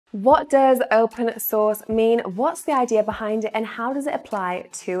What does open source mean? What's the idea behind it, and how does it apply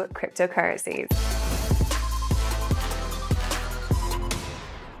to cryptocurrencies?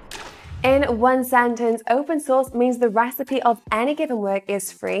 In one sentence, open source means the recipe of any given work is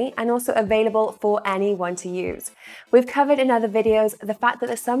free and also available for anyone to use. We've covered in other videos the fact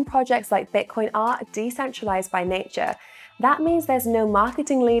that some projects like Bitcoin are decentralized by nature. That means there's no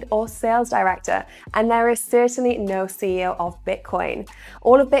marketing lead or sales director, and there is certainly no CEO of Bitcoin.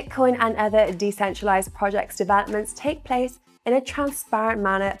 All of Bitcoin and other decentralized projects developments take place in a transparent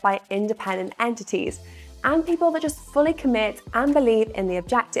manner by independent entities and people that just fully commit and believe in the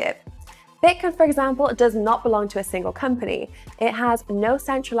objective. Bitcoin, for example, does not belong to a single company. It has no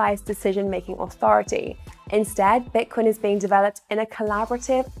centralized decision-making authority. Instead, Bitcoin is being developed in a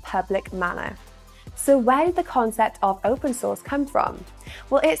collaborative, public manner. So where did the concept of open source come from?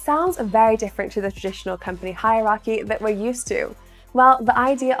 Well, it sounds very different to the traditional company hierarchy that we're used to. Well, the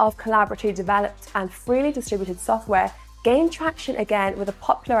idea of collaboratively developed and freely distributed software gained traction again with the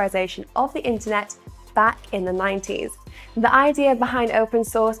popularization of the internet back in the 90s. The idea behind open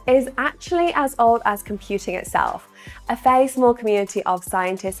source is actually as old as computing itself. A fairly small community of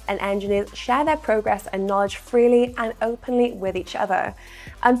scientists and engineers share their progress and knowledge freely and openly with each other.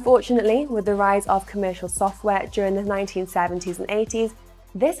 Unfortunately, with the rise of commercial software during the 1970s and 80s,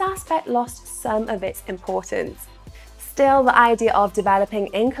 this aspect lost some of its importance. Still, the idea of developing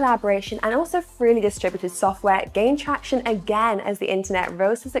in collaboration and also freely distributed software gained traction again as the internet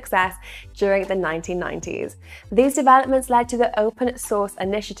rose to success during the 1990s. These developments led to the Open Source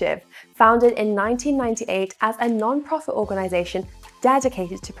Initiative, founded in 1998 as a non-profit organization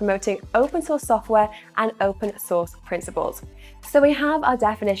dedicated to promoting open source software and open source principles. So we have our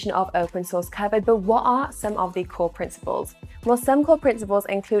definition of open source covered, but what are some of the core principles? Well, some core principles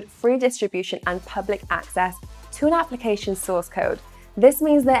include free distribution and public access to an application source code. This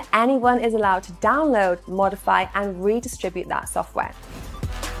means that anyone is allowed to download, modify, and redistribute that software.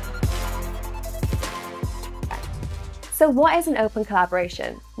 So what is an open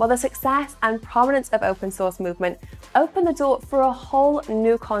collaboration? Well, the success and prominence of open source movement opened the door for a whole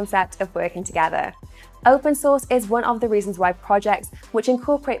new concept of working together. Open source is one of the reasons why projects which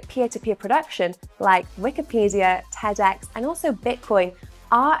incorporate peer-to-peer production, like Wikipedia, TEDx, and also Bitcoin,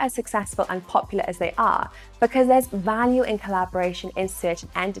 are as successful and popular as they are, because there's value in collaboration in certain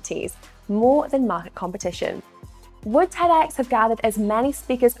entities, more than market competition. Would TEDx have gathered as many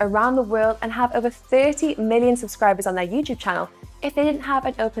speakers around the world and have over 30 million subscribers on their YouTube channel if they didn't have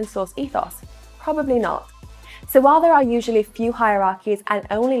an open source ethos? Probably not. So while there are usually few hierarchies and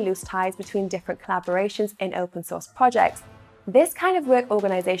only loose ties between different collaborations in open source projects, this kind of work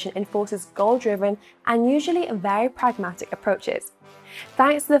organization enforces goal-driven and usually very pragmatic approaches.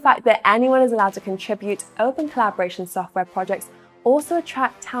 Thanks to the fact that anyone is allowed to contribute, open collaboration software projects also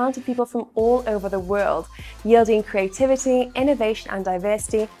attract talented people from all over the world, yielding creativity, innovation, and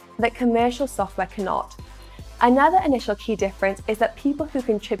diversity that commercial software cannot. Another initial key difference is that people who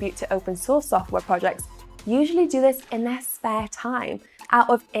contribute to open source software projects usually do this in their spare time, out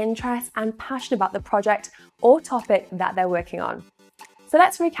of interest and passion about the project or topic that they're working on. So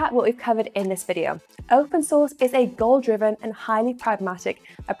let's recap what we've covered in this video. Open source is a goal-driven and highly pragmatic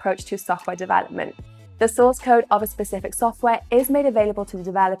approach to software development. The source code of a specific software is made available to the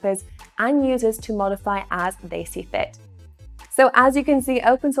developers and users to modify as they see fit. So as you can see,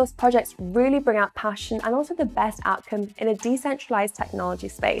 open source projects really bring out passion and also the best outcome in a decentralized technology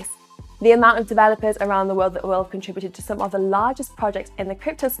space. The amount of developers around the world that will have contributed to some of the largest projects in the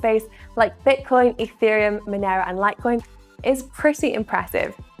crypto space, like Bitcoin, Ethereum, Monero, and Litecoin, is pretty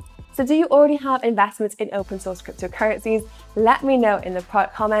impressive. So do you already have investments in open source cryptocurrencies? Let me know in the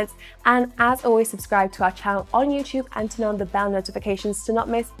comments, and as always, subscribe to our channel on YouTube and turn on the bell notifications to not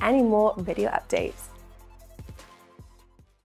miss any more video updates.